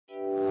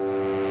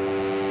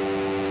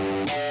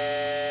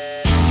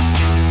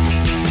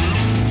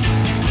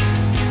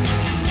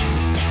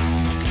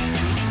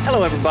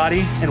Hello,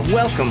 everybody, and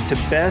welcome to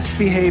Best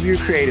Behavior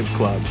Creative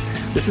Club.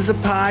 This is a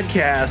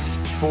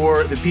podcast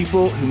for the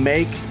people who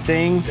make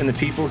things and the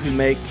people who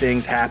make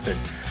things happen.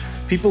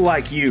 People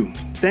like you.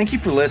 Thank you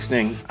for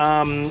listening.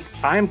 I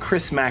am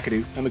Chris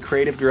McAdoo. I'm a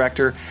creative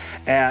director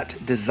at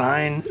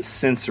Design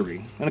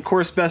Sensory. And of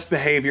course, Best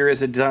Behavior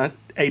is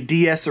a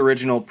DS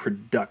original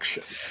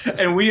production.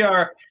 And we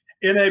are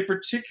in a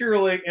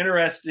particularly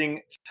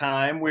interesting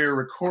time. We're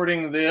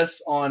recording this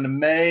on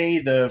May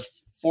the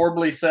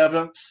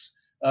 7th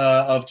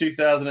of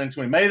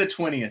 2020, May the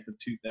 20th of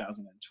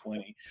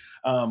 2020.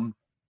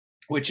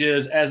 Which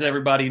is, as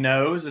everybody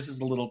knows, this is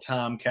a little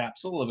time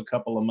capsule of a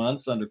couple of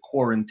months under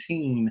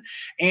quarantine.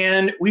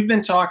 And we've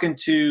been talking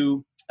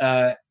to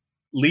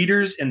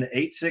leaders in the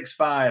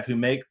 865 who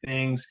make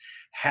things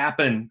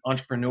happen,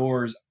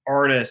 entrepreneurs,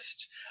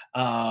 artists,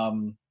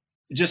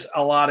 just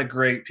a lot of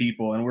great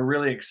people. And we're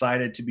really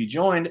excited to be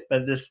joined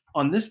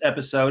on this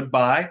episode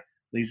by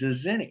Lisa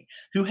Zinni,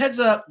 who heads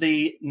up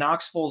the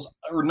Knoxville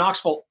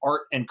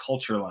Art and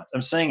Culture Alliance.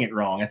 I'm saying it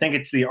wrong. I think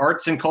it's the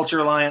Arts and Culture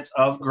Alliance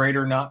of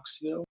Greater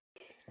Knoxville.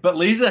 But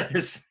Lisa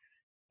has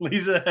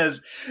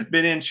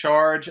been in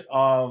charge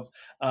of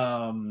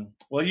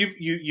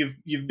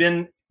you've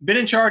been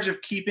in charge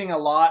of keeping a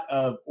lot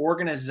of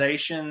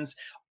organizations,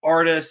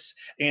 artists,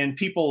 and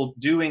people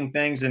doing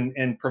things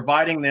and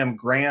providing them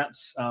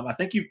grants. I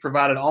think you've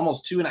provided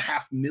almost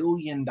 $2.5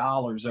 million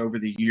over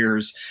the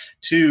years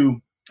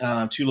to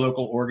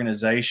local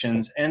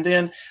organizations. And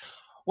then,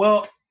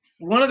 well,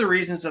 one of the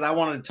reasons that I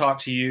wanted to talk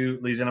to you,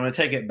 Lisa, and I'm going to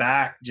take it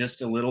back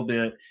just a little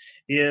bit,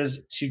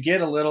 is to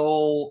get a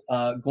little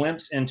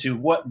glimpse into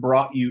what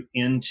brought you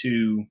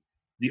into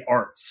the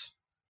arts,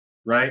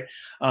 right?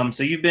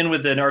 So you've been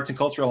with the Arts and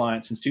Culture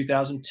Alliance since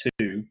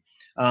 2002.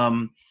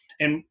 And,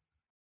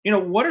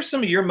 what are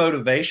some of your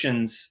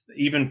motivations,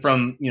 even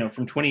from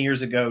 20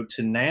 years ago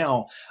to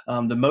now,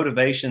 the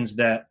motivations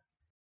that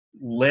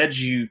led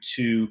you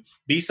to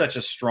be such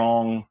a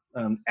strong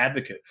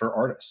advocate for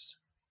artists?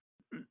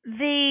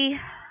 The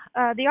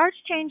arts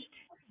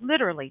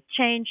literally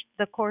changed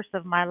the course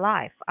of my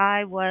life.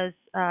 I was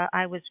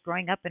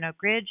growing up in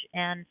Oak Ridge,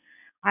 and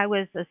I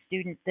was a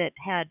student that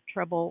had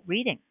trouble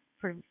reading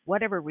for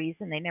whatever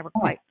reason. They never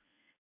quite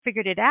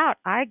figured it out.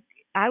 I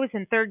was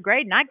in third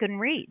grade and I couldn't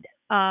read.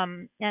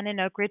 And in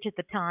Oak Ridge at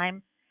the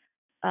time,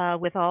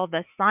 with all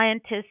the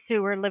scientists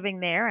who were living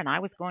there, and I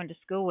was going to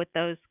school with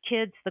those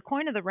kids, the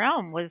coin of the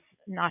realm was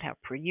not how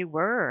pretty you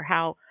were or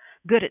how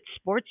good at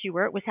sports you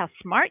were. It was how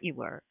smart you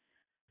were.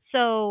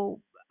 So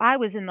I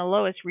was in the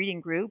lowest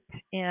reading group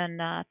in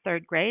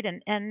third grade,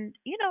 and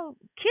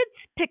kids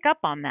pick up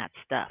on that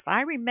stuff.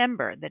 I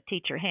remember the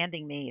teacher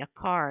handing me a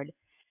card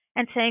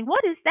and saying,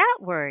 "What is that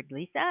word,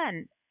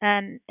 Lisa?"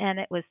 And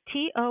it was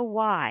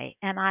TOY,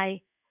 and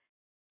I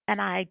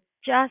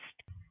just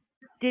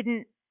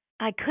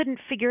I couldn't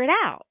figure it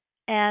out.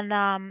 And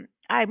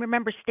I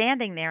remember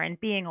standing there and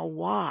being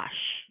awash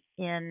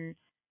in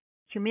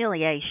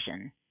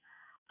humiliation.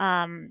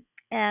 And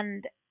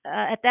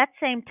at that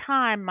same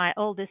time, my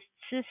oldest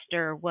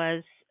sister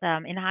was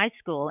in high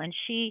school, and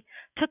she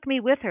took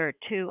me with her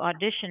to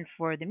audition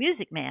for The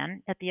Music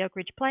Man at the Oak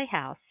Ridge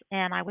Playhouse.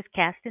 And I was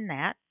cast in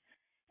that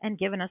and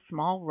given a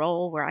small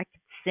role where I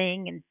could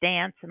sing and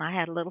dance, and I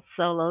had a little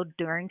solo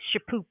during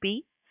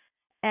Shipoopi.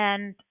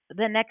 And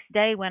the next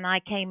day when I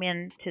came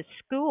into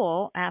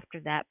school after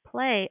that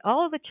play,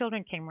 all of the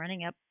children came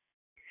running up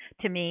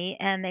to me,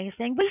 and they were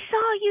saying, "We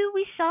saw you,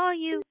 we saw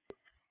you."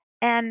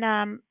 And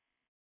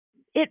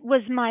it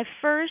was my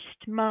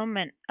first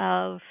moment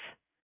of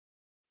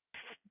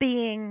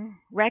being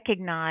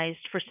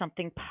recognized for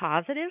something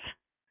positive,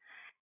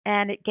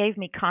 and it gave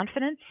me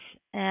confidence.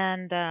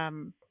 And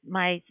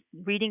my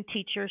reading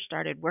teacher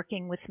started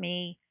working with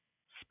me,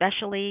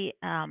 especially,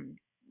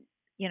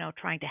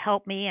 trying to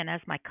help me. And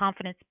as my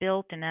confidence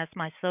built and as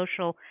my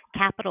social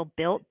capital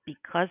built,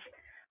 because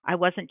I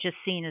wasn't just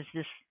seen as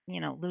this,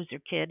 loser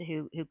kid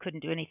who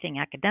couldn't do anything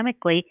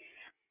academically,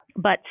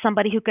 but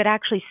somebody who could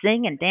actually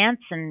sing and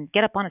dance and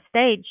get up on a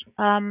stage,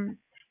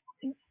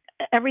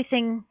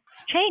 everything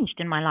changed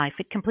in my life.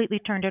 It completely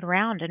turned it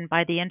around. And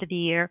by the end of the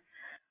year,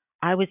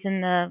 I was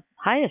in the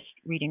highest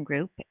reading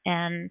group,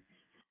 and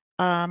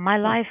my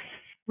life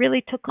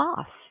really took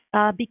off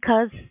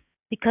because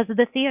of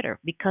the theater,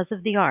 because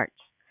of the arts.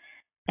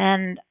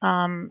 And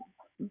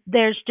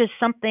there's just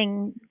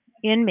something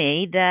in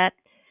me that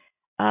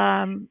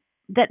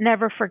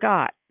never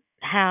forgot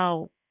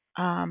how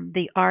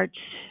the arts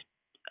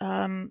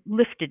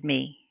lifted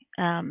me,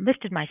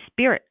 lifted my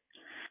spirit,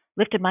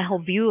 lifted my whole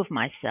view of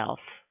myself.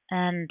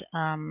 And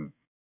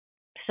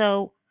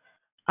so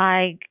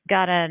I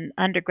got an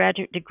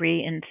undergraduate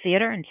degree in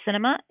theater and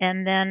cinema,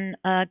 and then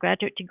a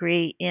graduate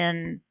degree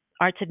in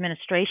arts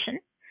administration,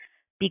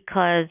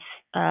 because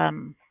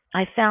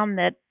I found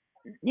that,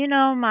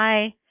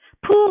 my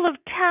pool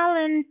of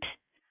talent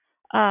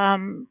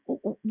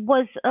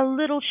was a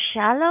little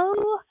shallow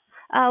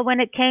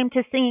when it came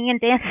to singing and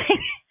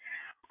dancing,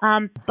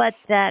 but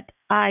that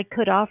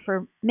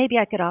maybe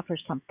I could offer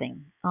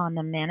something on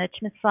the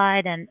management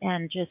side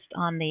and just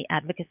on the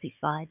advocacy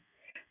side.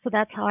 So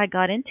that's how I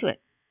got into it.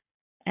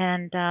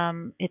 And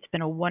it's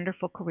been a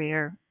wonderful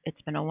career.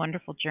 It's been a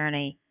wonderful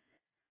journey.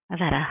 I've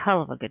had a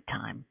hell of a good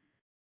time,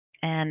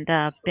 and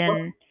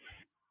been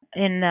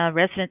in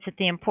residence at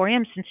the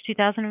Emporium since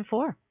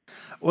 2004.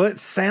 Well, it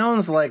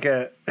sounds like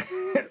a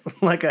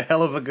like a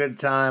hell of a good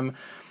time.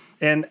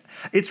 And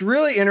it's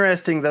really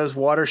interesting, those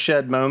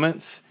watershed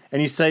moments.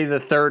 And you say the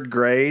third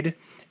grade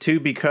too,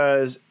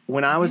 because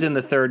when I was in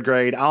the third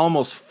grade, I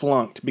almost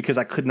flunked because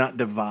I could not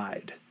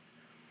divide.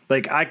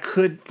 Like I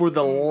could, for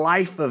the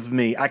life of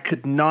me, I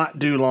could not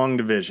do long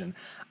division.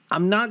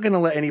 I'm not going to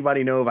let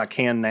anybody know if I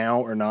can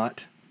now or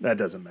not. That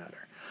doesn't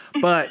matter.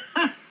 But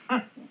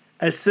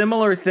a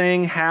similar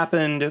thing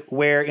happened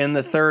where in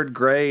the third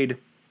grade,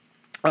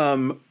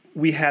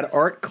 we had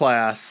art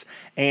class,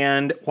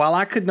 and while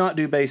I could not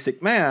do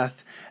basic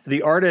math,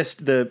 the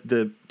artist,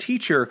 the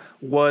teacher,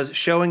 was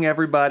showing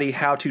everybody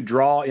how to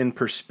draw in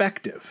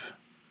perspective.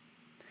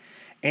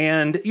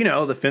 And, you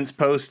know, the fence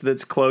post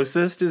that's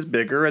closest is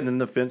bigger, and then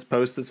the fence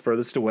post that's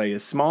furthest away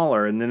is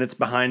smaller, and then it's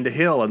behind a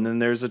hill, and then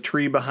there's a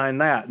tree behind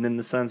that, and then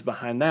the sun's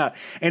behind that.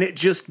 And it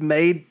just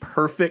made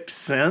perfect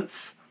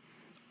sense,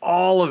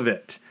 all of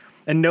it.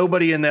 And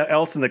nobody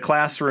else in the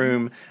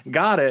classroom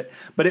got it,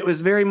 but it was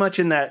very much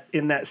in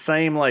that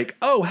same like,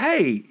 oh,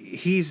 hey,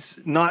 he's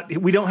not.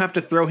 We don't have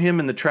to throw him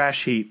in the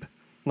trash heap.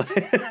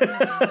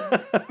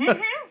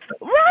 Mm-hmm.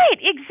 Right,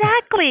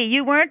 exactly.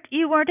 You weren't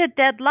a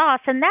dead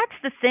loss, and that's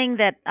the thing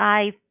that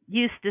I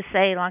used to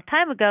say a long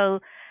time ago,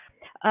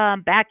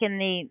 back in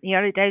the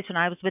early days when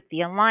I was with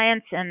the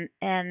Alliance, and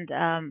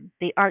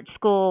the art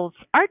school's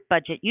art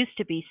budget used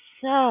to be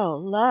so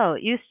low.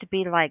 It used to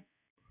be like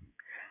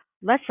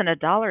less than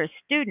 $1 a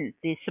student.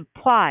 The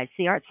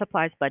art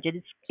supplies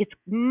budget, it's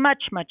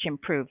much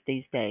improved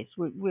these days.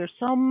 We're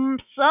so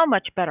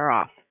much better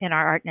off in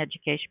our art and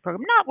education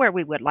program. Not where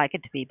we would like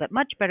it to be, but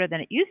much better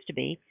than it used to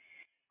be.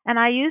 And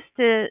I used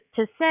to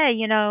say,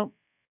 you know,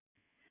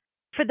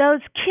 for those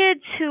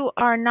kids who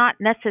are not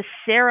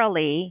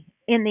necessarily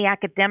in the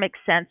academic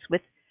sense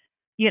with,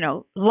 you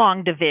know,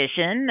 long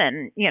division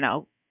and, you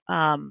know,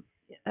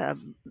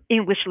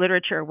 English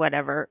literature or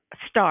whatever,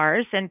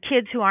 stars, and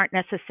kids who aren't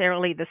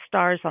necessarily the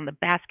stars on the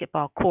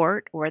basketball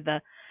court or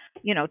the,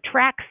 you know,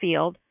 track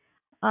field,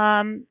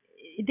 there's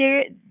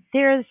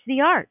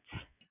the arts,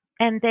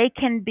 and they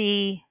can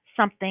be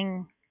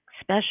something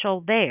special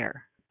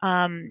there.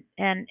 And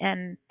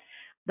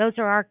those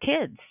are our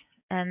kids,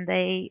 and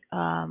they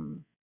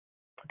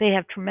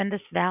have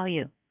tremendous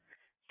value.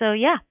 So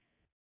yeah,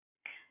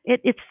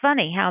 it's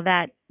funny how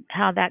that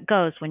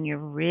goes when you're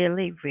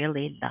really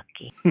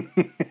lucky.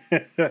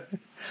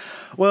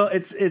 Well,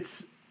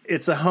 it's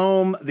a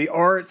home. The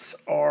arts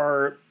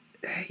are,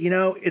 you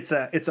know, it's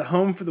a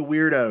home for the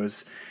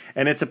weirdos,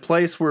 and it's a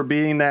place where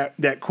being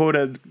that quote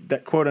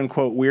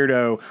unquote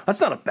weirdo,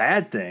 that's not a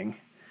bad thing.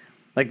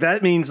 Like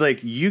that means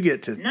like you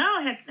get to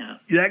No, heck no.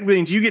 That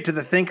means you get to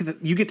think of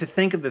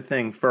the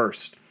thing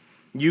first.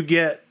 You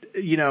get,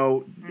 you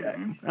know,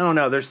 I don't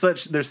know. There's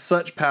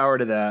such power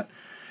to that.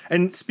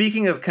 And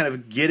speaking of kind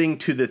of getting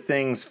to the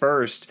things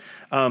first,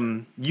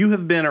 you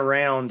have been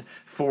around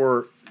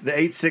for the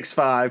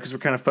 865 because we're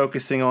kind of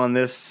focusing on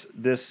this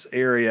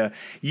area.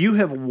 You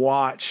have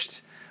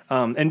watched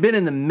and been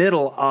in the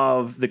middle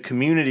of the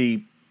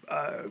community.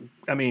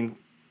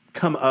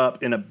 Come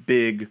up in a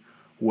big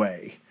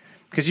way.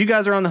 Because you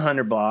guys are on the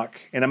 100 block,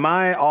 and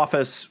my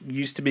office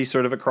used to be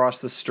sort of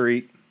across the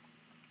street,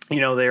 you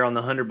know, there on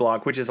the 100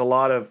 block, which is a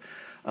lot of,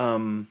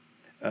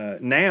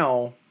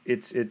 now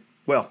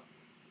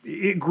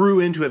it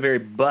grew into a very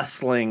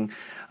bustling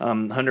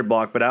 100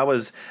 block, but I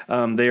was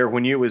there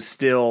when it was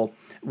still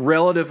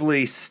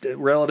relatively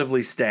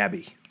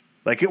stabby.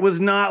 Like it was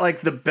not like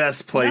the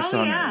best place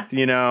on earth,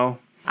 you know?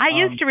 I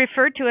used to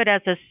refer to it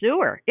as a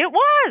sewer. It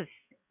was.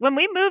 When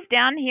we moved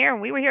down here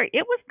and we were here,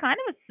 it was kind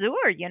of a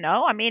sewer, you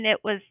know. I mean,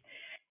 it was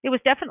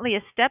definitely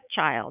a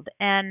stepchild,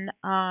 and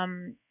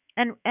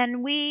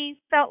we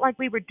felt like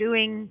we were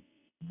doing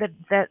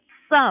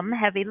some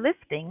heavy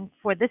lifting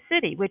for the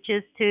city, which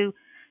is to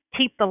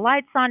keep the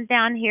lights on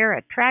down here,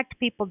 attract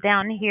people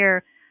down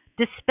here,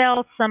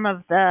 dispel some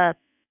of the,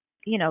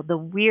 you know, the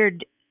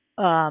weird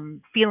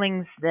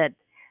feelings that,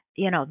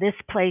 you know, this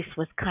place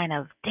was kind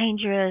of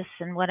dangerous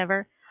and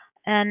whatever,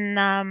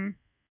 and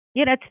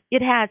you know,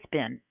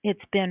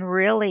 it's been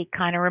really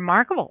kind of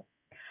remarkable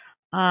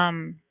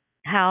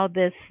how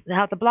the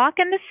block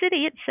and the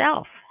city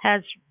itself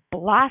has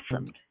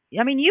blossomed.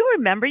 I mean, you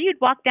remember you'd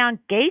walk down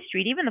Gay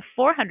Street, even the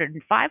 400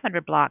 and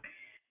 500 block,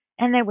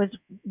 and there was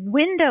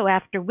window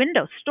after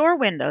window, store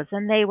windows,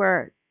 and they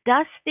were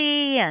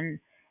dusty and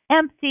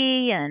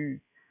empty,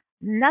 and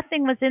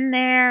nothing was in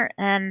there.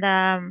 And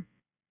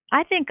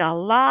I think a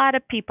lot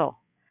of people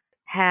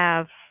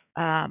have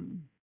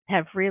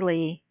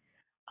really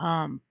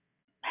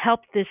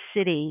help this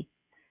city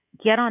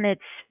get on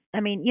its,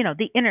 I mean, you know,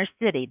 the inner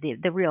city,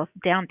 the real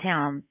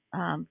downtown,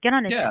 get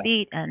on its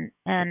feet and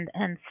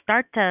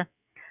start to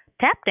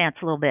tap dance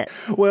a little bit.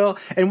 Well,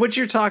 and what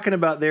you're talking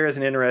about there is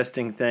an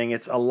interesting thing.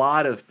 It's a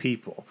lot of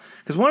people.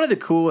 Because one of the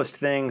coolest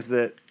things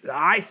that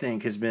I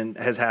think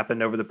has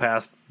happened over the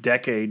past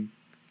decade,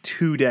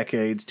 2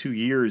 decades, 2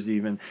 years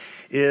even,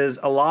 is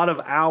a lot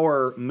of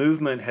our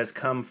movement has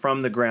come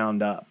from the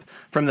ground up,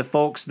 from the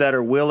folks that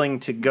are willing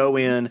to go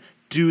in,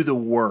 do the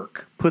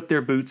work, put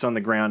their boots on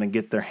the ground and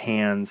get their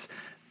hands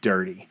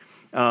dirty.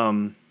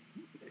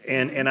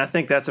 And I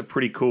think that's a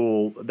pretty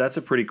cool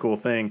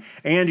thing.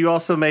 And you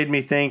also made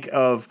me think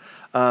of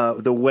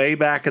the way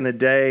back in the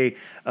day,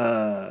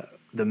 the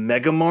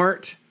Mega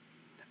Mart.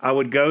 I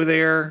would go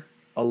there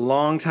a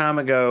long time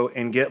ago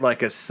and get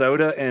like a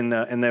soda, and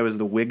there was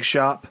the wig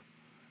shop,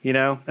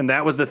 and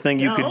that was the thing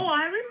you could. Oh,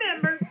 I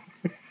remember.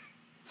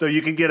 So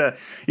you could get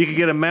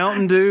a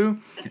Mountain Dew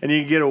and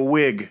you could get a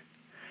wig,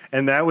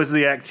 and that was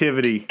the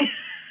activity.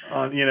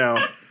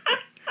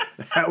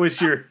 That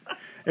was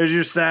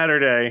your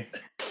Saturday.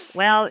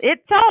 Well,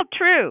 it's all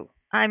true.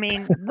 I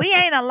mean, we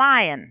ain't a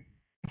lying.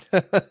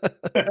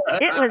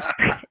 It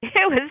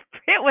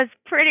was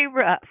pretty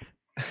rough.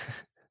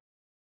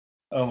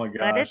 Oh my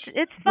gosh! But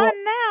it's fun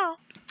now.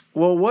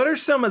 Well, what are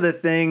some of the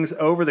things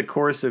over the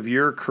course of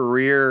your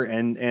career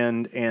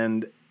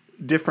and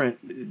different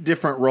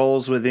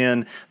roles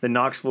within the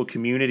Knoxville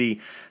community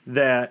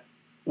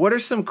what are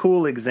some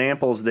cool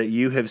examples that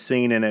you have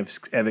seen and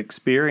have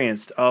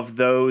experienced of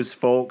those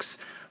folks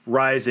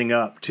rising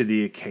up to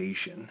the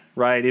occasion,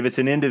 right? If it's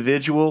an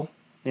individual,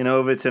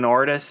 if it's an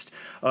artist,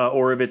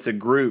 or if it's a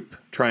group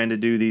trying to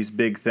do these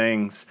big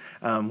things,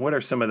 what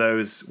are some of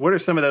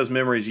those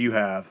memories you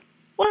have?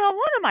 Well,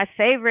 one of my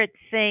favorite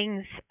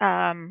things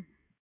I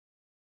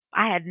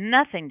had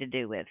nothing to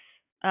do with,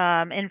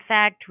 in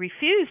fact,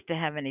 refused to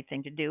have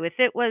anything to do with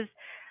it, was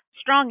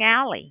Strong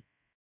Alley,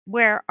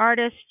 where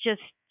artists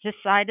just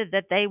decided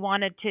that they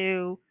wanted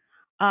to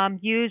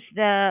use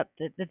the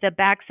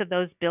backs of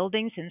those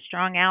buildings in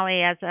Strong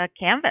Alley as a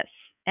canvas.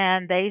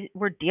 And they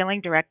were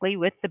dealing directly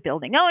with the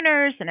building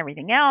owners and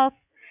everything else.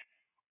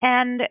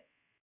 And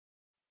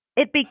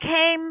it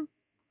became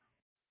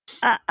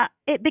an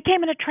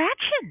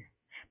attraction.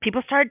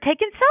 People started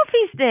taking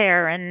selfies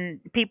there, and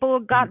people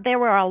got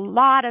there's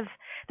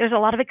a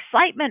lot of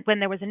excitement when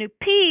there was a new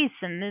piece,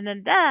 and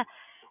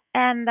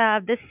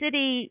the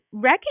city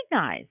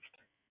recognized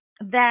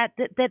that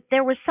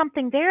there was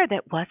something there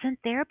that wasn't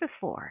there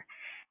before.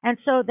 And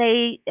so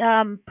they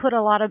put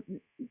a lot of,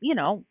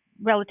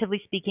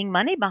 relatively speaking,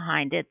 money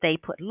behind it. They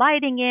put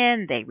lighting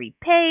in, they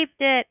repaved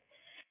it,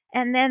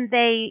 and then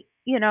they,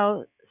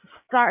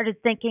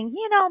 started thinking,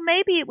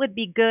 maybe it would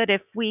be good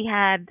if we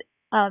had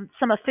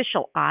some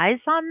official eyes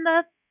on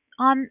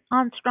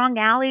Strong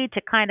Alley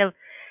to kind of,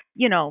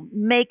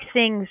 make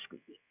things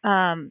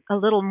a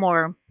little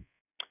more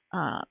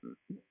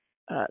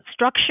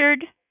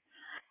structured.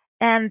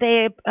 And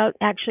they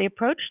actually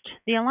approached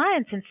the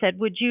Alliance and said,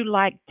 would you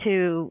like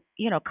to,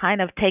 kind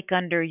of take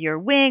under your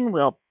wing?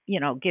 We'll,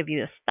 give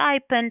you a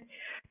stipend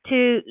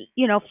to,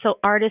 so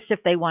artists,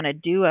 if they want to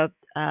do a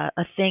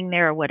thing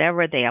there or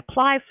whatever, they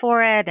apply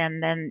for it,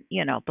 and then,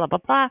 blah, blah,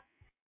 blah.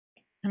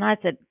 And I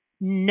said,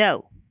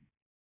 no.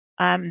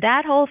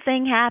 That whole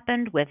thing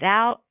happened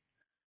without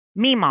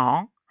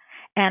Meemaw,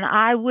 and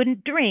I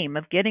wouldn't dream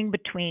of getting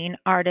between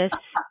artists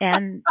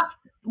and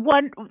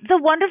the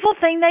wonderful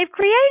thing they've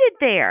created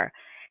there.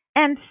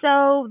 And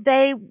so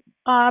they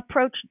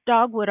approached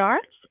Dogwood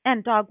Arts,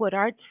 and Dogwood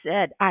Arts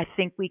said, I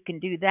think we can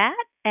do that.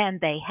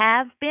 And they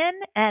have been,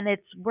 and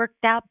it's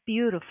worked out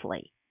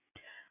beautifully.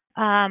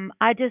 I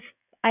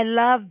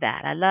love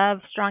that. I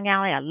love Strong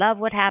Alley. I love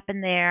what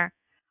happened there.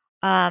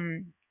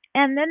 And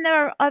then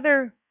there are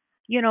other,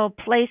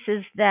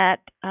 places that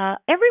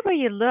everywhere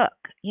you look,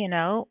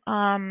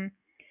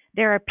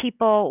 there are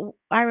people.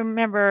 I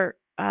remember,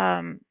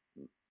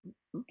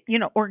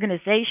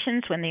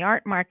 organizations when the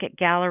Art Market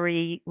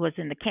Gallery was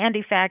in the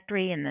Candy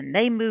Factory, and then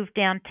they moved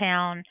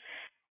downtown.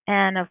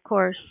 And of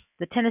course,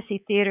 the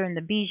Tennessee Theater and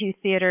the Bijou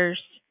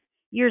Theaters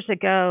years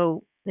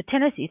ago, the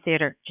Tennessee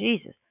Theater,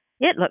 Jesus,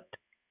 it looked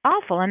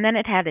awful. And then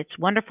it had its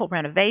wonderful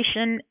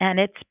renovation, and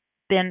it's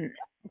been,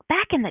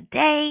 back in the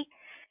day,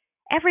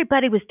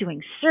 everybody was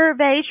doing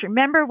surveys.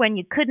 Remember when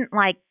you couldn't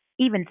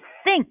even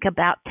think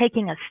about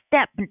taking a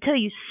step until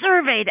you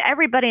surveyed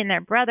everybody and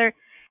their brother,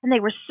 and they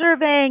were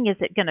surveying, is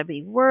it going to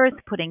be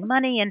worth putting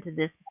money into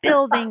this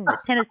building with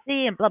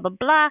Tennessee and blah, blah,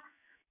 blah.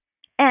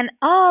 And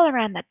all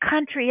around the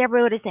country,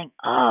 everybody's saying,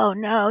 oh,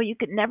 no, you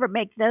could never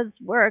make this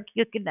work.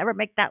 You could never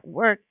make that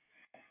work.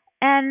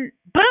 And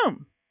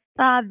boom,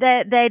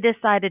 they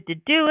decided to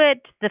do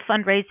it. The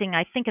fundraising,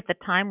 I think at the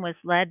time, was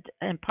led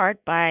in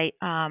part by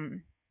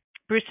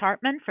Bruce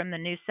Hartman from the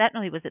News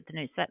Sentinel. He was at the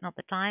News Sentinel at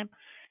the time.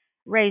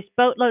 Raised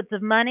boatloads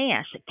of money.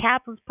 Ashley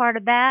Capp was part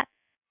of that.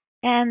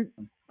 And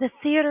the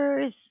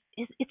theater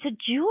it's a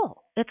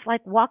jewel. It's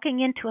like walking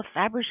into a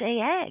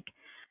Fabergé egg.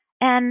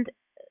 And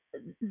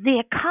the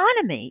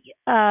economy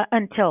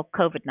until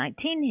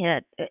COVID-19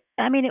 hit.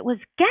 I mean, it was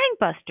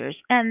gangbusters,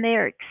 and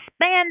they're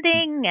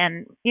expanding.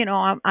 And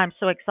I'm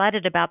so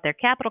excited about their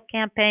capital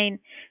campaign,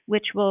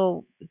 which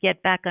will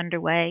get back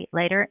underway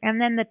later.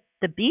 And then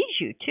the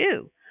Bijou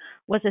too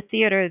was a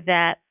theater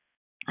that,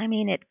 I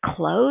mean, it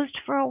closed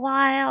for a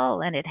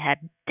while, and it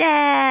had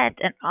debt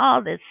and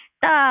all this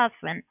stuff,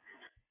 and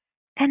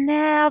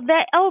now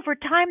they over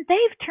time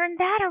they've turned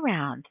that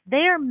around.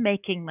 They're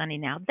making money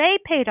now. They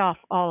paid off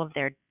all of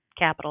their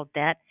capital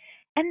debt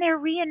and they're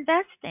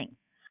reinvesting.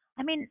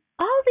 I mean,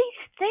 all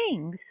these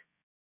things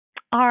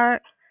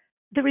are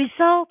the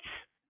results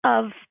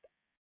of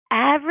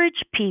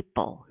average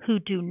people who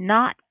do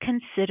not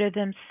consider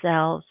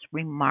themselves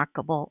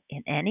remarkable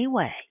in any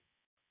way,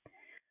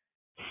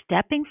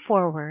 stepping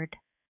forward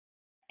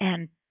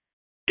and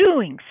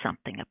doing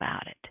something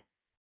about it,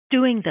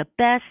 doing the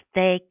best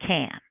they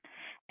can,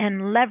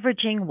 and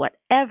leveraging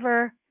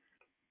whatever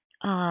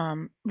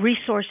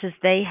resources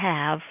they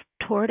have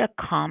toward a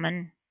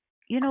common,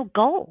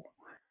 goal.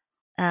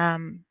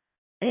 Um,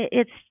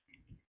 it's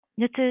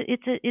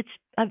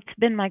it's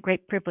been my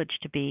great privilege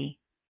to be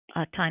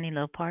a tiny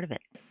little part of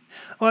it.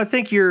 Well, I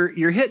think you're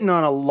hitting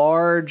on a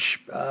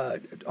large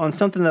on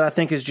something that I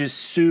think is just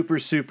super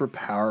super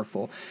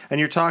powerful, and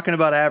you're talking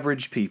about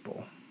average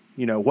people.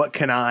 What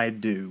can I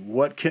do?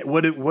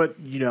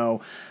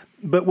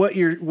 But what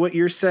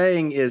you're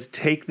saying is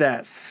take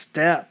that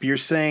step. You're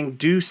saying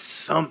do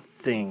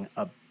something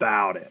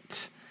about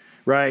it,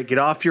 right? Get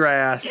off your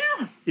ass.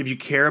 Yeah. If you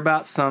care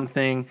about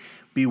something,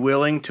 be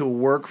willing to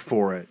work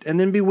for it, and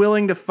then be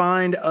willing to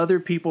find other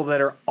people that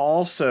are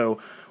also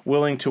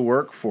willing to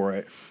work for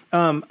it.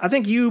 I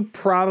think you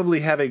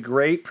probably have a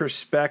great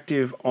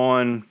perspective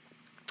on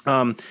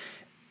the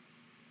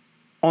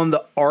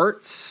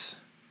arts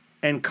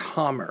and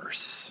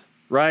commerce,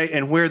 right?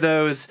 And where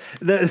those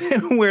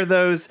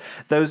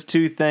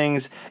two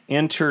things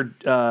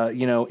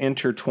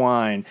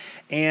intertwine.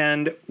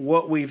 And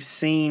what we've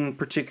seen,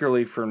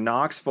 particularly for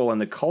Knoxville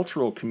and the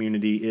cultural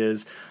community,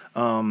 is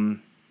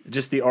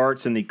just the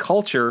arts and the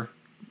culture.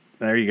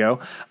 There you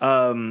go.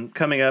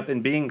 Coming up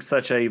and being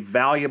such a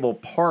valuable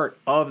part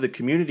of the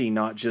community,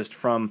 not just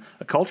from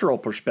a cultural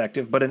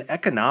perspective, but an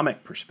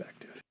economic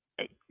perspective.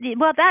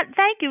 Well,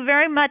 thank you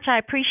very much. I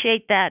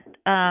appreciate that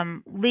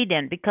lead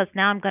in, because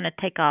now I'm going to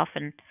take off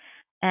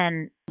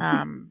and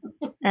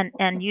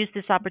use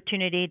this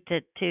opportunity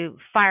to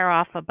fire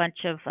off a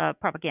bunch of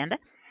propaganda.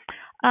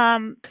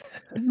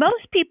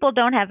 Most people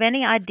don't have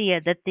any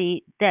idea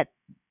that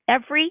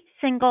every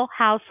single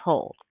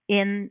household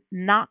in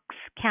Knox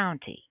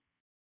County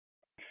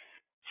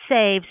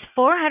saves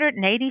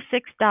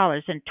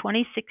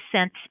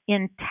 $486.26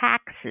 in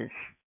taxes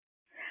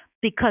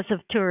because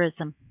of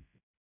tourism.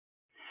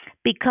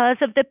 Because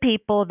of the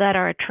people that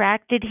are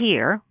attracted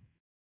here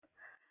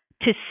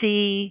to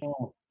see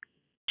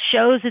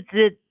shows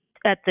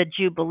at the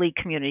Jubilee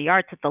Community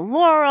Arts at the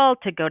Laurel,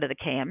 to go to the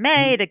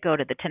KMA, to go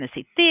to the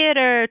Tennessee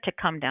Theater, to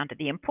come down to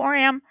the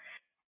Emporium.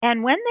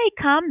 And when they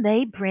come,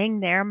 they bring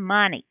their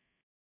money.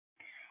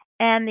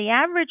 And the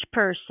average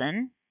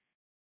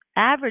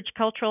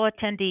cultural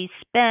attendees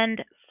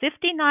spend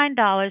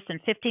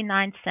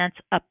 $59.59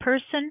 a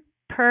person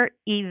per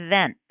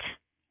event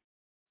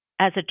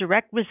as a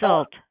direct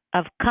result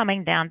of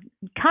coming to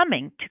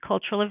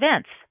cultural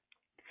events.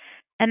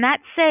 And that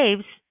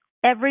saves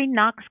every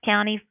Knox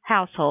County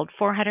household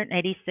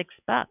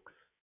 $486.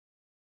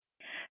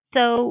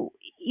 So,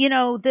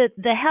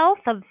 the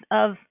health of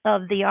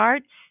the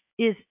arts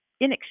is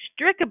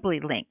inextricably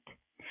linked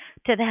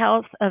to the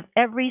health of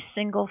every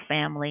single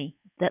family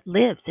that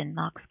lives in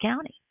Knox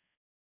County.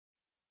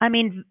 I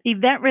mean,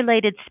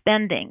 event-related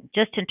spending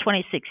just in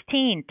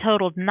 2016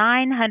 totaled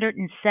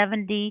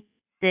 $976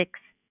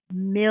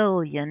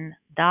 million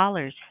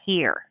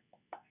here.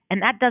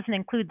 And that doesn't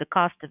include the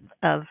cost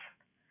of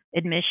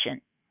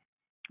admission.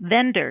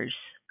 Vendors,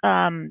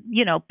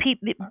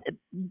 Dizzy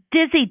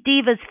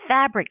Diva's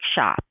Fabric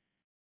Shop,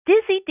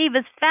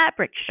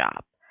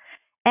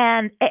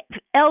 and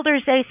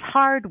Elders Ace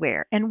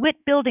Hardware and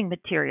Witt Building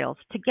Materials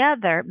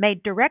together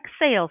made direct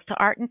sales to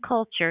art and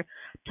culture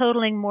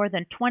totaling more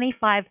than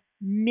 $25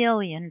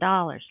 million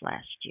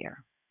last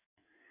year.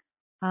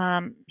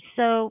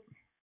 So,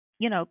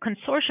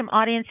 consortium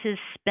audiences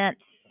spent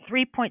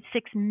 $3.6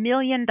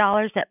 million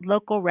at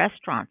local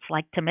restaurants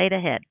like Tomato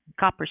Head,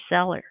 Copper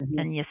Cellar,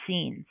 and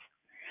Yassine's.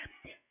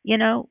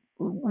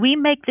 We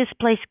make this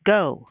place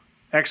go.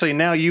 Actually,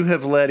 now you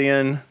have led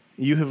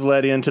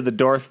into the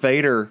Darth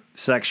Vader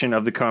section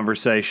of the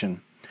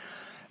conversation.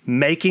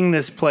 Making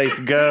this place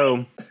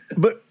go.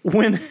 But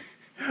when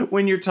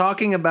you're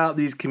talking about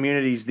these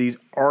communities, these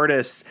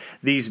artists,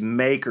 these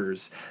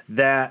makers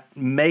that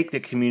make the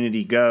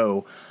community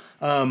go,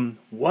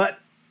 what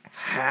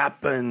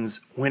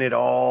happens when it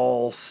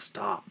all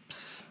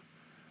stops?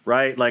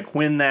 Right? Like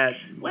when that,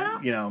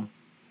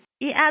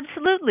 Yeah,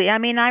 absolutely. I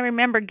mean, I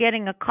remember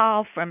getting a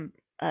call from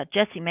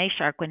Jesse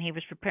Mayshark when he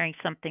was preparing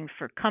something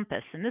for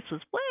Compass. And this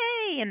was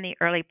way in the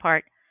early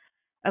part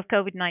of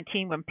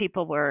COVID-19 when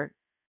people were,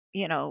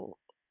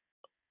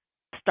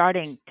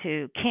 starting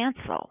to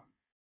cancel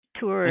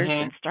tours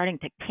and starting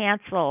to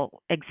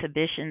cancel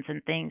exhibitions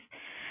and things.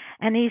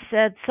 And he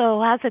said, "So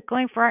how's it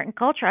going for art and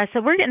culture?" I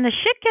said, "We're getting the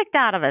shit kicked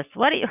out of us.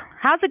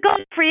 How's it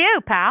going for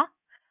you, pal?"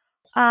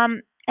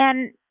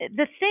 And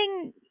the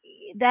thing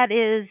that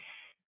is,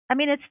 I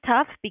mean, it's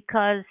tough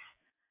because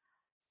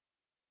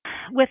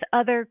with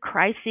other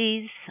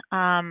crises,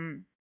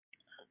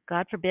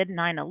 God forbid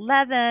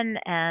 9/11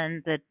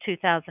 and the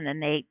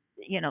 2008,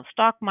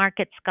 stock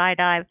market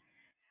skydive,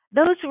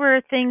 those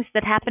were things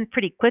that happened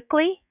pretty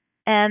quickly,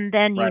 and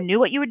then you knew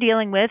what you were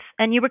dealing with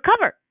and you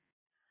recover.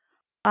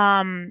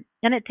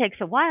 And it takes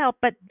a while,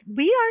 but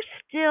we are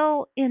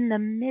still in the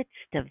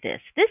midst of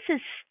this. This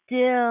is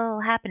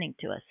still happening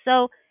to us.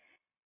 So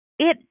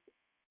it,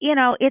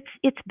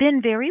 it's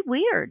been very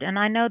weird, and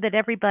I know that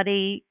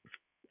everybody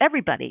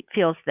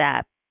feels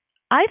that.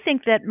 I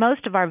think that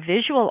most of our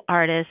visual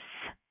artists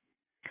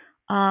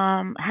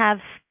have,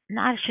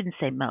 no, I shouldn't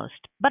say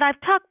most, but I've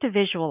talked to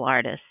visual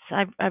artists.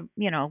 I've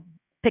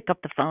pick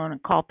up the phone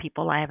and call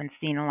people I haven't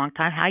seen in a long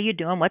time. How you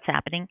doing? What's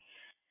happening?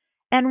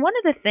 And one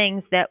of the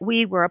things that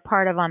we were a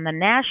part of on the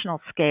national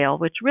scale,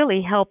 which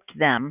really helped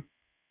them,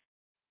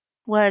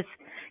 was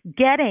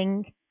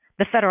getting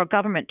the federal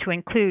government to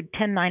include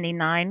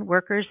 1099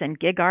 workers and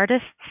gig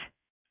artists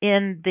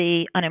in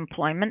the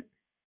unemployment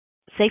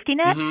safety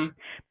net,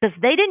 because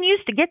they didn't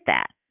used to get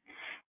that.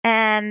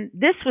 And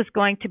this was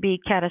going to be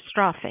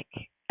catastrophic.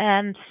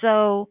 And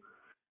so,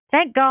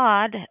 thank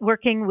God,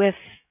 working with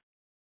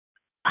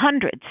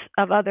hundreds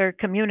of other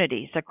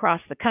communities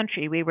across the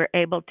country, we were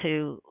able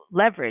to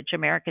leverage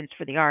Americans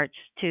for the Arts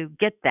to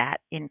get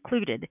that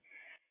included.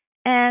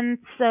 And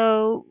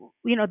so,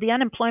 the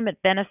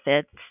unemployment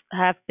benefits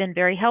have been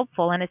very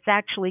helpful, and it's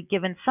actually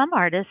given some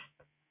artists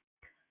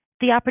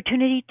the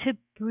opportunity to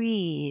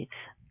breathe,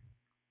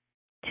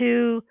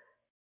 to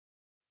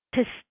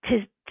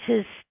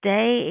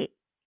stay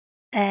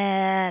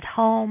at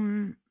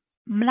home,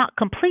 not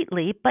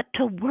completely, but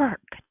to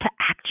work, to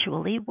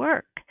actually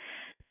work.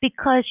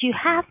 Because you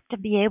have to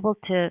be able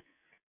to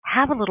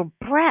have a little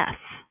breath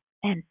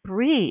and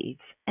breathe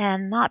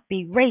and not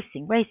be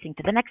racing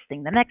to the next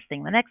thing, the next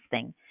thing, the next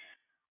thing.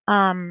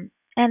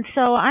 And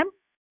so I'm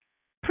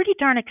pretty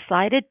darn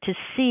excited to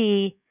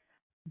see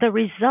the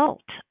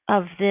result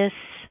of this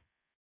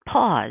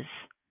pause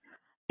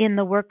in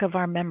the work of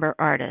our member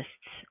artists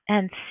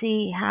and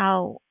see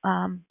how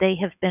they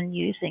have been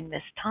using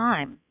this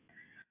time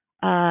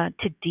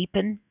to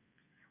deepen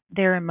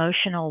their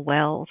emotional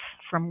wells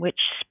from which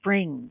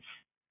springs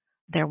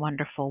their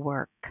wonderful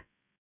work.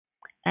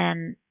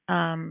 And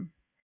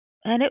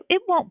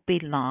it won't be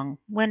long.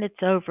 When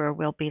it's over,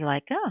 we'll be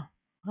like,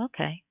 oh,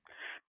 okay.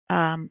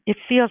 It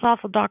feels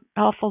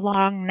awful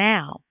long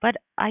now, but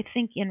I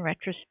think in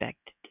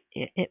retrospect,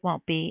 it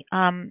won't be.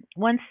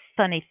 One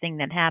funny thing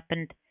that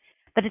happened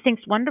that I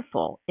think's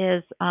wonderful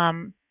is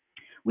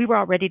we were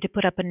all ready to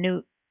put up a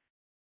new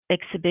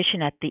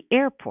exhibition at the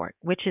airport,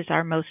 which is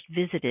our most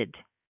visited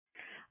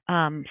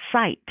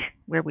site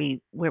where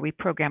we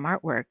program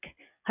artwork.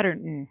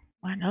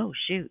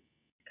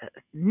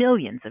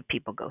 Millions of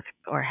people go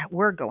through, or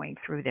were going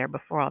through there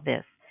before all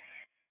this.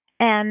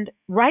 And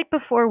right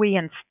before we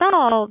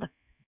installed,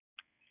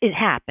 it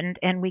happened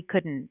and we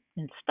couldn't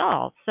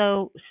install.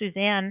 So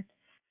Suzanne,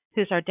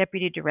 who's our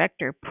deputy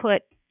director,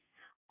 put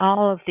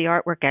all of the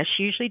artwork, as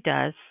she usually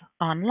does,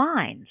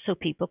 online so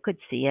people could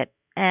see it.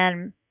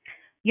 And,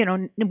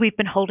 we've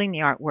been holding the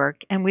artwork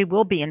and we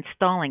will be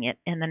installing it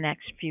in the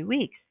next few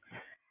weeks.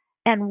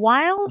 And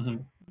while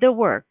the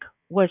work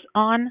was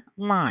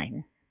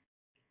online,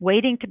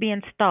 waiting to be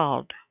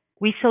installed,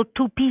 we sold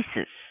 2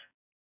 pieces.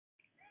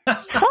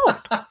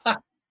 Sold.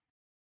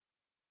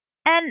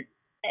 And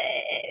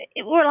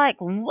we're like,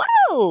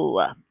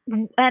 whoa.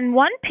 And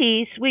one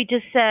piece, we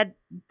just said,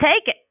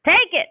 take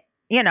it,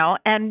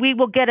 and we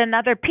will get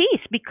another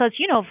piece because,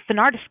 if an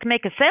artist can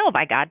make a sale,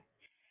 by God.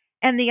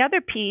 And the other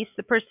piece,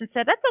 the person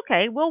said, that's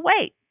okay, we'll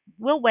wait.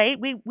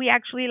 We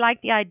actually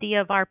like the idea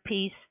of our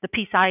piece, the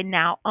piece I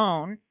now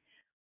own,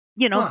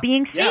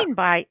 being seen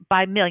by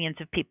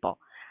millions of people.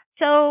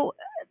 So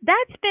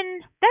that's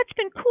been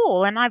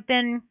cool, and I've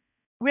been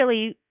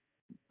really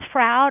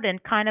proud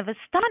and kind of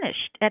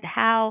astonished at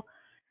how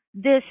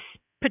this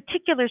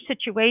particular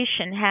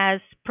situation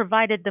has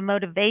provided the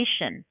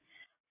motivation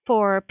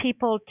for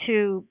people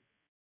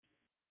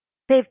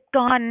they've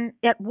gone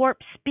at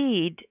warp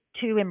speed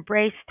to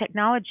embrace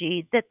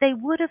technology that they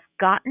would have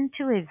gotten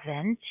to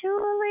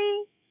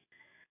eventually,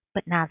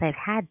 but now they've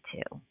had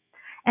to.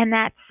 And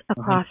that's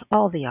across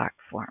all the art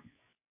forms.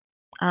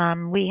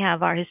 We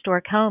have our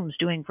historic homes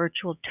doing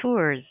virtual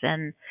tours,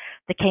 and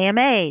the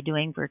KMA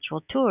doing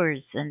virtual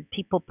tours, and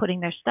people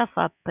putting their stuff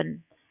up.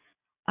 And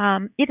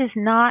it is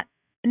not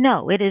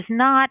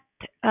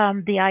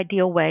the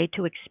ideal way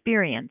to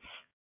experience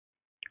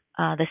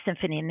the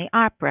symphony and the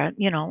opera,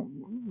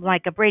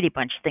 like a Brady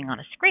Bunch thing on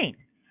a screen.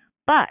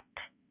 But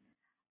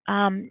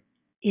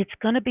it's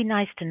going to be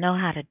nice to know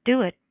how to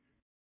do it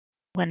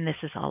when this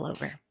is all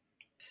over.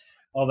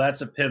 Well,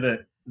 that's a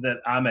pivot that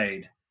I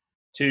made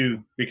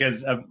too,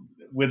 because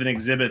with an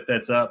exhibit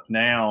that's up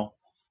now,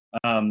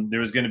 there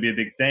was going to be a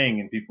big thing,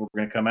 and people were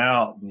going to come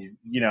out, and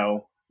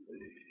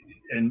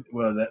and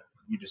well, that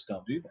you just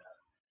don't do that.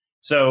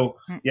 So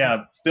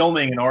yeah,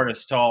 filming an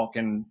artist talk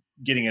and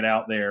getting it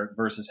out there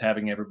versus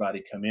having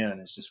everybody come in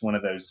is just one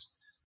of those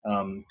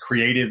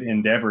creative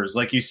endeavors.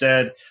 Like you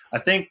said, I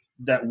think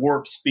that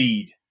warp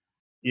speed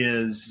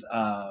is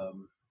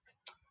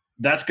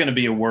that's going to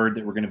be a word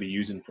that we're going to be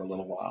using for a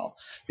little while,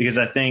 because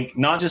I think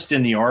not just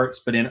in the arts,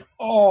 but in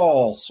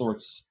all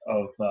sorts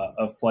of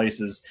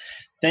places,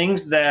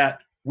 things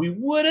that we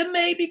would have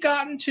maybe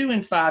gotten to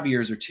in 5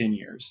 years or 10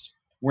 years,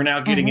 we're now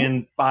getting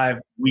in 5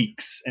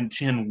 weeks and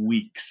 10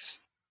 weeks.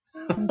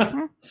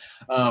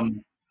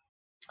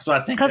 So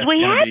I think because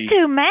we had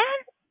to, man.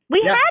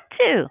 We had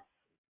to.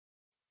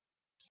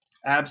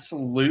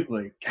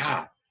 Absolutely.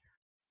 God.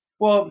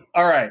 Well,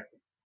 all right.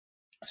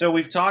 So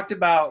we've talked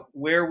about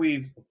where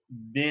we've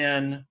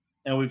been,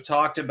 and we've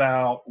talked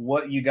about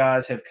what you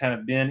guys have kind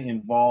of been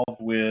involved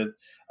with,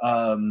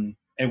 and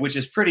which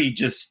is pretty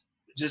just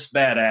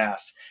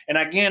badass. And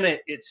again,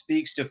 it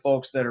speaks to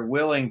folks that are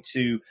willing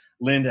to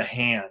lend a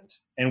hand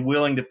and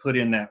willing to put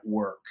in that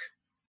work,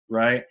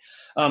 right?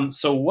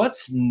 So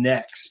what's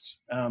next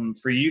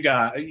for you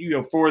guys?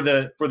 For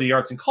the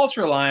Arts and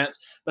Culture Alliance,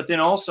 but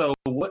then also,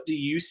 what do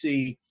you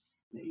see?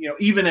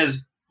 Even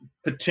as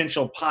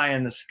potential pie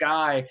in the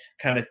sky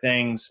kind of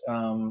things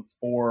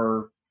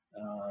for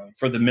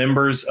the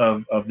members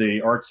of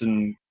the arts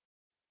and.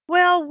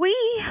 Well, we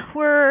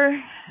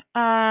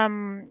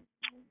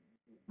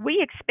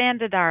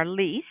expanded our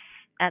lease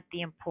at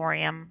the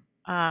Emporium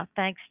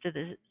thanks to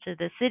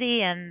the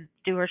city and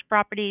Dewars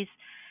Properties.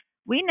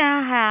 We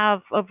now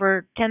have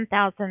over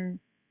 10,000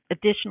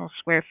 additional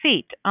square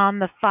feet on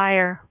the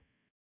Fire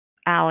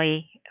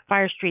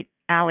Street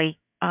Alley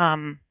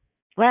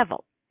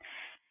level.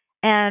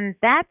 And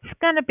that's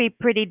going to be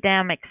pretty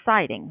damn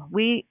exciting.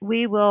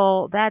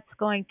 That's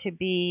going to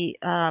be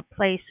a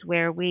place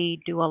where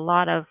we do a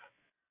lot of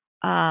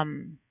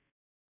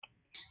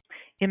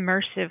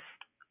immersive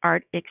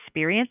art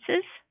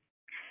experiences.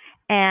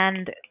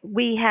 And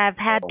we have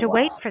had to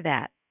wait for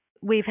that.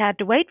 We've had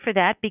to wait for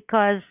that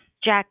because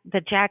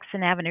the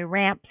Jackson Avenue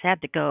ramps had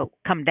to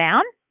come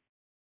down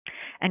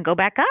and go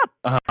back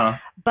up.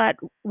 But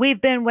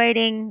we've been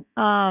waiting,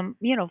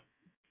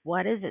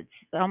 what is it?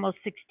 Almost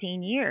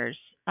 16 years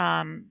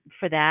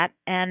for that,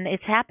 and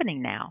it's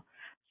happening now.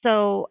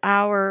 So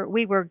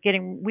we are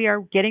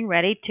getting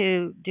ready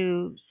to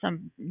do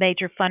some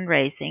major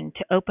fundraising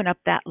to open up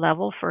that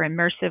level for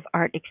immersive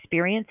art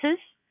experiences,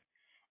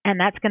 and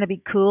that's going to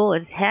be cool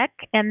as heck.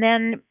 And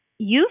then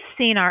you've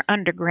seen our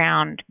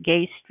underground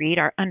Gay Street,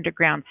 our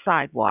underground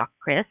sidewalk,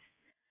 Chris,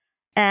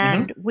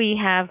 and we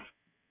have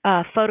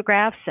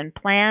photographs and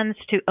plans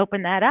to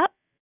open that up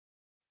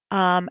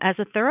as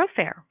a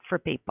thoroughfare for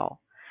people.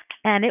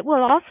 And it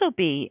will also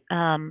be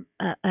an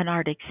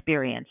art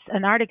experience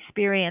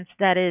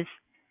that is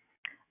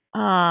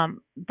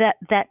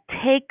that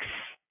takes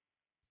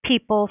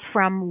people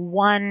from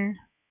one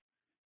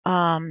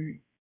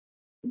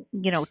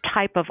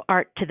type of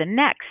art to the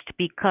next.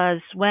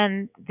 Because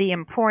when the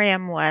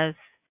Emporium was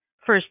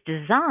first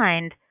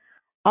designed,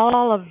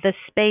 all of the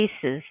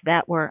spaces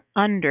that were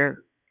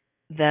under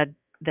the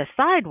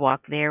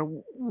sidewalk there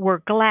were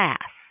glass.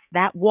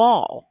 That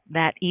wall,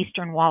 that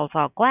eastern wall, is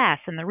all glass.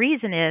 And the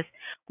reason is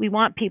we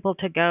want people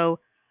to go,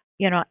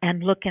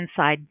 and look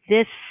inside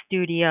this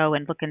studio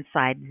and look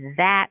inside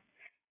that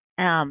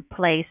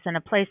place. And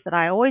a place that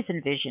I always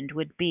envisioned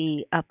would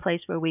be a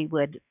place where we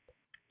would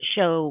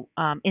show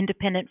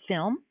independent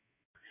film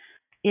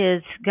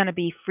is going to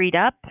be freed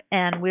up,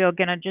 and we're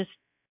going to just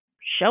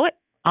show it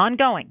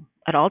ongoing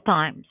at all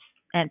times.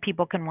 And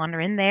people can wander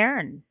in there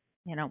and,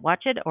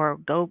 watch it or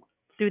go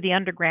through the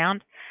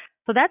underground.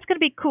 So that's going to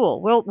be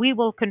cool. We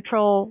will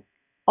control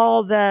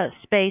all the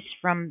space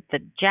from the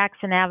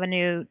Jackson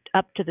Avenue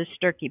up to the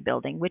Sturkey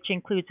building, which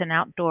includes an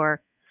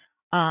outdoor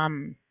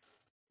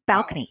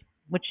balcony,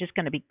 which is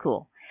going to be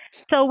cool.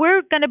 So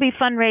we're going to be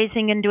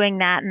fundraising and doing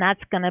that, and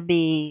that's going to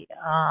be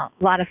a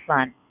lot of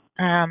fun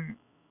and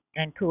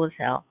cool as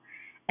hell.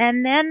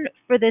 And then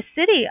for the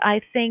city,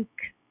 I think,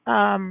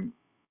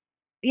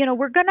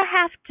 we're going to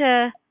have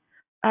to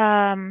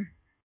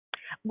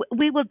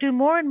we will do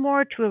more and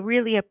more to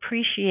really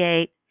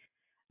appreciate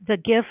the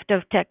gift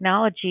of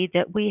technology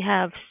that we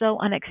have so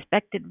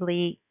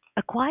unexpectedly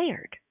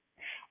acquired.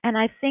 And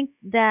I think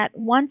that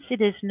once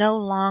it is no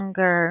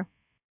longer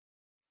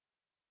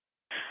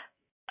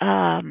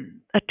a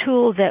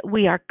tool that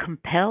we are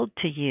compelled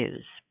to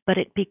use, but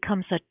it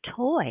becomes a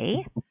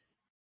toy,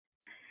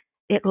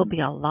 it will be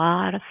a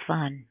lot of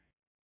fun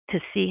to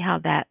see how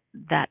that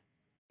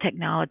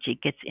technology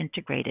gets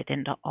integrated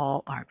into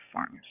all art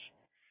forms,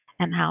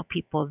 and how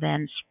people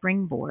then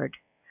springboard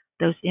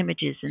those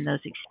images and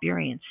those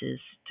experiences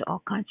to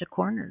all kinds of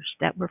corners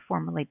that were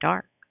formerly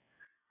dark.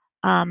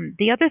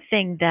 The other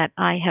thing that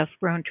I have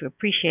grown to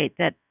appreciate,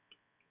 that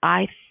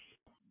I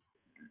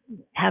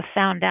have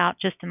found out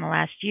just in the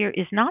last year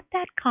is not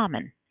that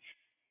common,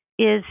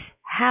 is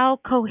how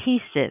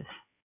cohesive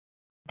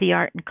the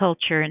art and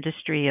culture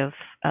industry of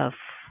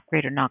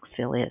Greater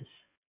Knoxville is.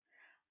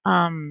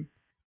 Um,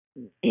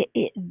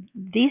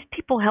 these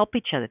people help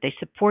each other. They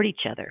support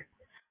each other.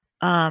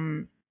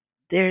 Um,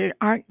 there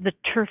aren't the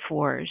turf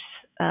wars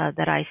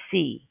that I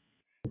see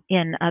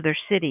in other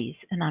cities,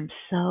 and I'm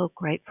so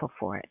grateful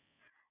for it.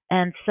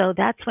 And so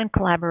that's when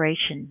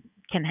collaboration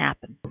can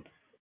happen.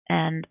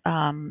 And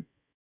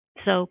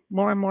so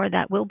more and more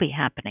that will be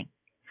happening.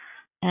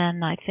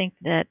 And I think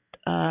that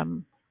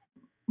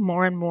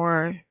more and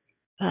more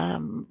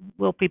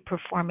will be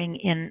performing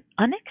in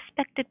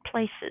unexpected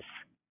places.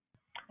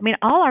 I mean,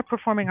 all our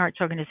performing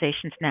arts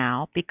organizations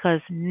now,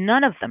 because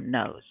none of them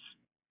knows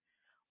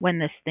when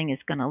this thing is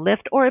going to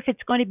lift or if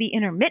it's going to be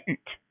intermittent.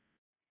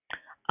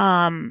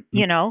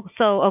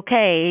 So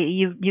okay,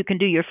 you can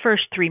do your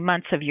first 3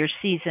 months of your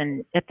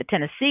season at the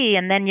Tennessee,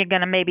 and then you're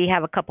going to maybe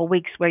have a couple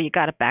weeks where you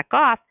got to back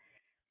off.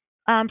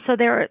 So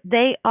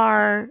they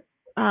are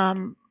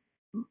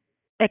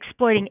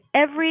exploiting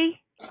every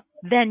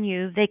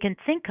venue they can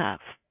think of,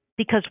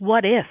 because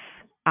what if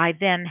I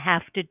then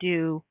have to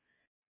do,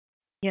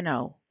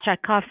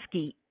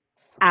 Tchaikovsky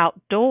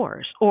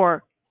outdoors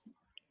or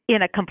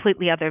in a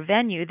completely other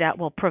venue that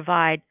will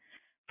provide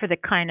for the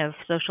kind of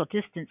social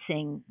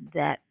distancing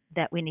that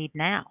we need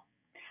now.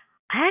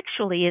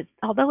 Actually,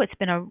 although it's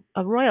been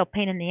a royal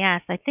pain in the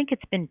ass, I think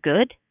it's been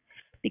good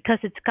because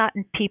it's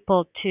gotten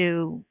people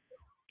to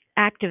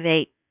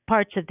activate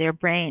parts of their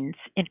brains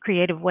in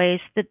creative ways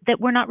that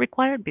were not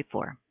required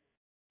before.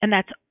 And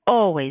that's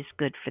always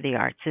good for the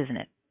arts, isn't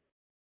it?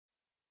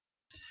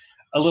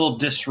 A little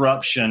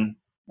disruption,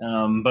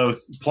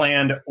 both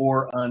planned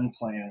or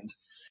unplanned.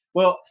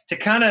 Well, to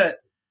kind of,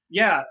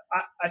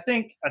 I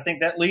think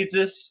that leads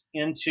us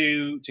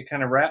into to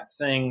kind of wrap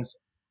things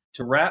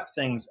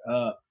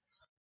up.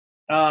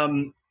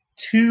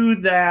 To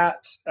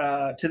that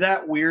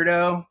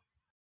weirdo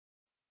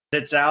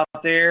that's out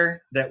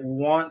there that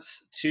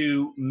wants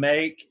to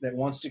make, that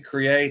wants to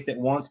create, that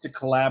wants to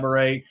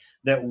collaborate,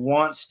 that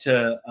wants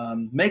to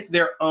make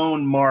their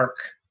own mark.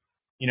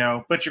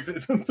 Put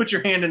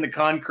your hand in the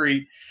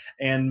concrete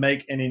and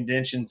make an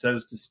indention, so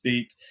to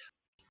speak.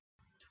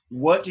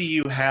 What do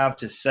you have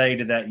to say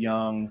to that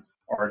young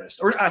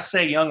artist? Or I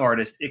say young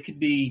artist, it could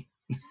be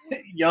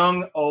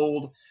young,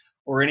 old,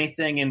 or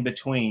anything in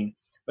between.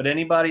 But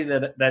anybody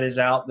that is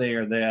out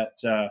there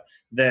that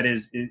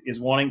is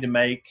wanting to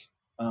make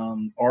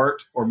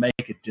art or make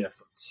a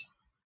difference.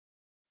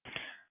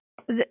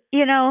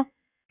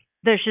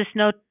 There's just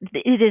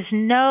it is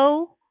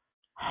no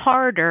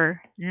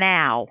harder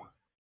now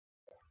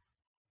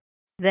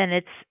than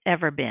it's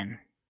ever been.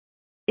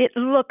 It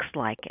looks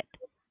like it,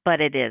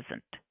 but it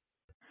isn't.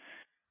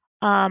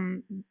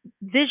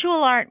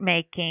 Visual art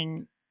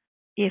making,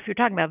 if you're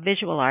talking about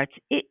visual arts,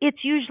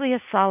 it's usually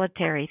a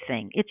solitary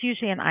thing. It's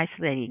usually an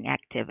isolating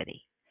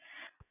activity.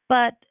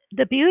 But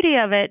the beauty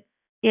of it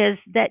is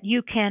that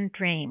you can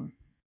dream.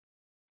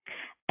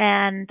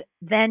 And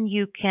then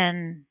you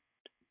can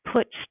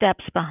put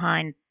steps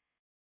behind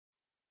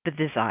the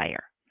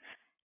desire.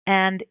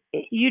 And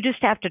you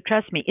just have to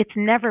trust me. It's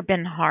never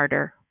been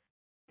harder.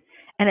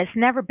 And it's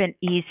never been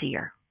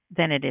easier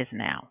than it is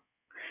now.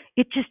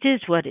 It just is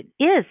what it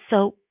is.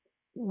 So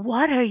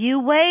what are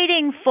you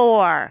waiting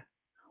for?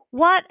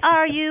 What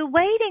are you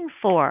waiting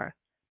for?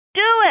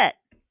 Do it.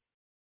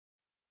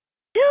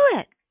 Do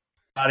it.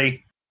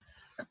 Buddy,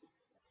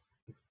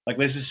 like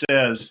Lisa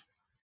says,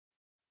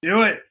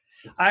 do it.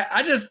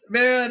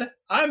 Man,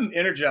 I'm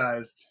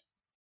energized.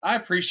 I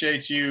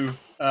appreciate you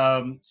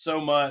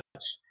so much.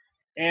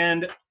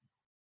 And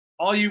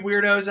all you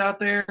weirdos out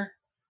there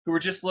who are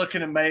just looking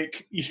to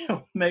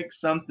make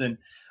something.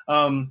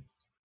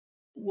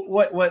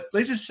 What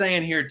Lisa's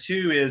saying here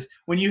too is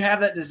when you have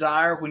that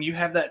desire, when you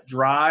have that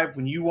drive,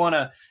 when you want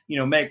to,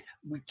 make,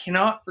 we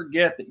cannot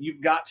forget that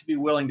you've got to be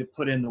willing to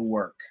put in the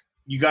work.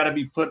 You got to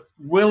be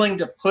willing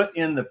to put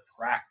in the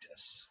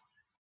practice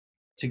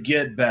to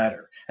get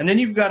better. And then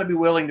you've got to be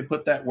willing to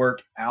put that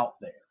work out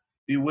there.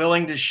 Be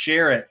willing to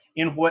share it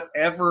in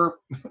whatever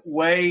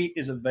way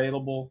is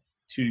available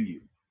to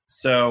you.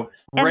 So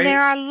great. And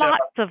there are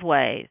lots of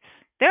ways.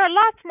 There are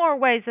lots more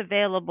ways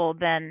available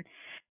than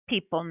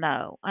people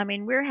know. I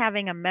mean, we're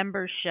having a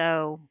member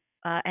show,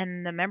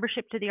 and the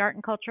membership to the Art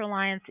and Culture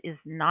Alliance is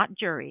not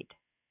juried.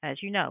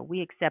 As you know,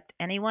 we accept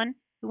anyone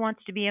who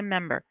wants to be a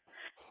member.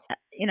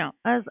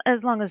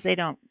 As long as they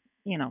don't,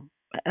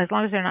 as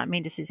long as they're not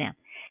mean to Suzanne.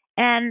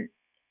 And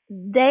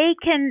they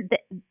can,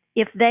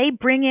 if they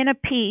bring in a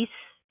piece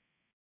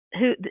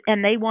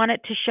and they want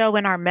it to show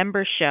in our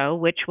member show,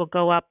 which will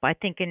go up, I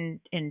think,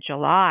 in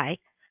July,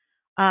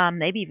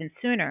 maybe even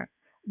sooner,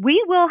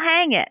 we will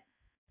hang it.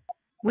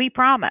 We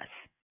promise.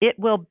 It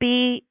will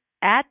be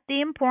at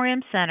the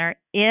Emporium Center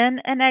in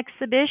an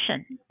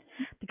exhibition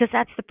because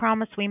that's the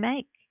promise we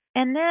make.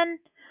 And then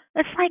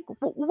it's like,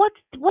 what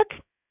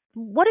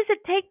does it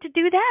take to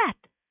do that?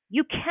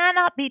 You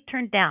cannot be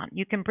turned down.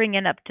 You can bring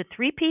in up to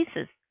 3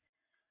 pieces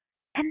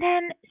and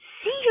then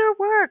see your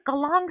work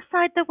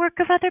alongside the work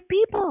of other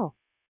people.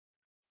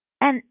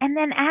 And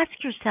then ask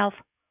yourself,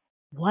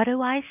 what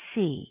do I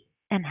see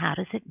and how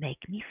does it make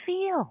me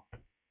feel?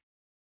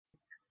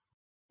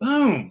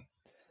 Boom.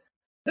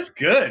 That's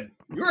good.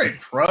 You're a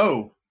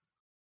pro.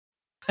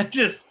 I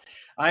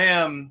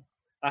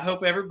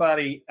hope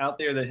everybody out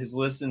there that has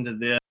listened to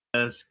this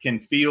can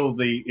feel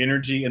the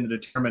energy and the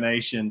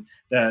determination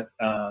that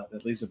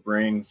Lisa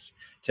brings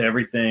to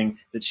everything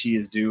that she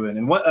is doing.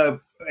 And what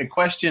a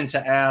question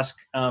to ask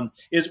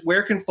is,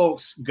 where can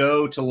folks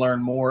go to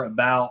learn more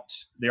about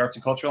the Arts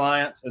and Culture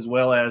Alliance, as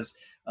well as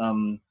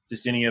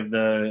just any of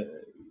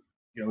the,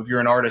 if you're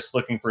an artist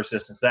looking for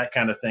assistance, that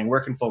kind of thing?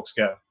 Where can folks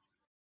go?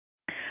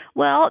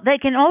 Well, they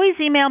can always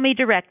email me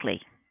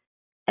directly.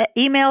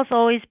 Email's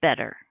always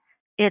better.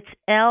 It's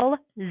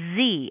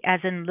LZ, as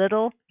in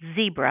little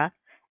zebra,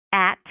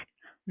 at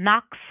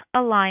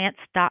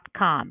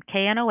knoxalliance.com,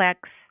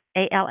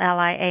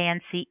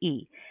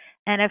 KNOXALLIANCE.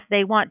 And if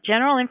they want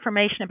general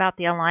information about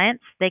the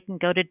Alliance, they can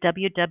go to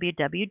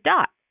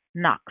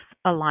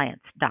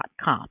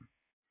www.knoxalliance.com.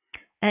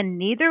 And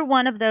neither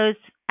one of those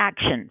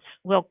actions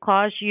will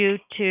cause you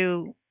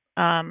to,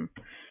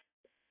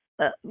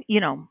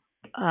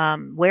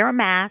 wear a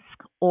mask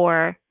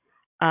or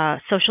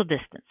social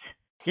distance.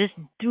 Just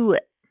do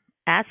it.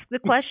 Ask the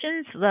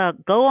questions.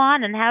 Go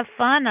on and have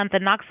fun on the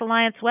Knox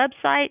Alliance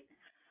website.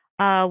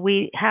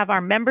 We have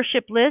our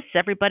membership list.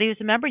 Everybody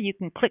who's a member, you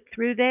can click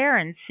through there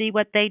and see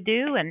what they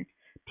do and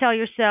tell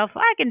yourself,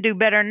 I can do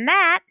better than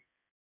that.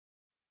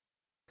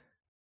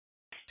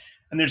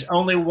 And there's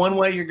only one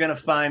way you're going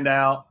to find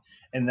out,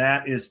 and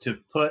that is to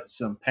put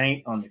some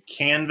paint on the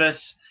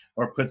canvas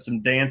or put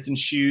some dancing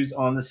shoes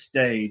on the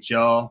stage,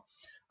 y'all.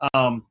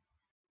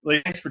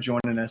 Lee, thanks for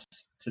joining us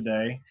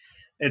today.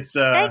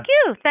 Thank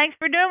you. Thanks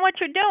for doing what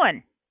you're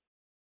doing.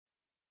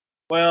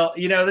 Well,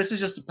 this is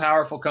just a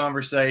powerful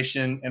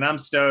conversation, and I'm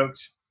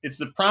stoked. It's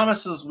the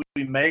promises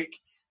we make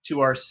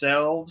to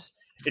ourselves.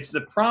 It's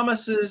the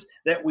promises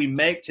that we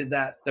make to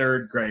that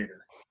third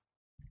grader.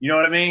 You know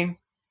what I mean?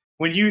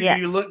 When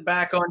you look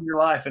back on your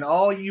life, and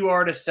all you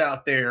artists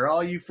out there,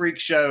 all you freak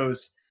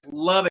shows,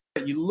 love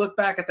it. You look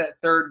back at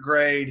that third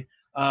grade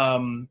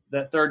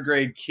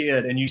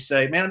kid, and you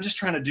say, man, I'm just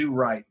trying to do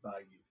right by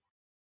you.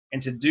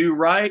 And to do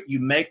right,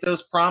 you make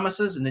those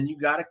promises, and then you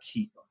got to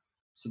keep them.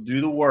 So do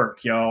the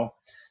work, y'all.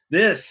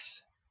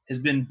 This has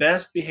been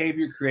Best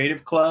Behavior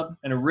Creative Club,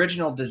 an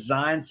original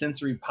Design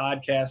Sensory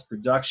podcast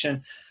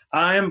production.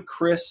 I am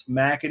Chris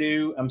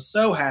McAdoo. I'm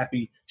so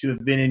happy to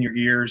have been in your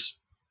ears.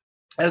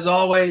 As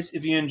always,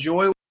 if you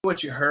enjoy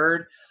what you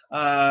heard,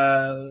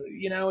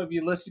 if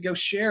you listen, go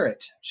share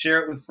it.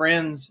 Share it with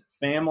friends,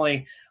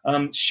 family.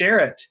 Share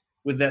it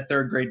with that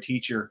third grade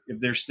teacher if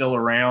they're still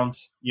around.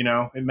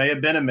 It may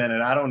have been a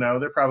minute. I don't know.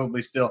 They're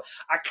probably still.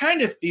 I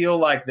kind of feel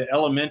like the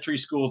elementary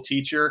school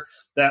teacher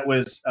that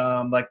was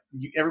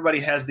everybody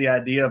has the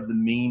idea of the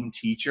mean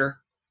teacher,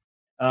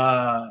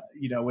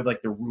 with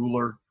like the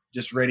ruler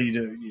just ready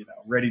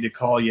to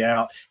call you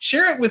out.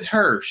 Share it with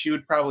her. She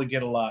would probably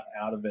get a lot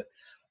out of it.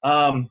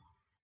 And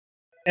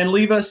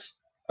leave us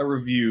a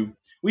review.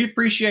 We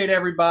appreciate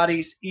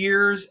everybody's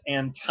ears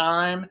and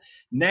time.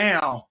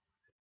 Now,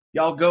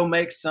 y'all go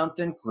make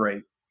something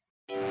great.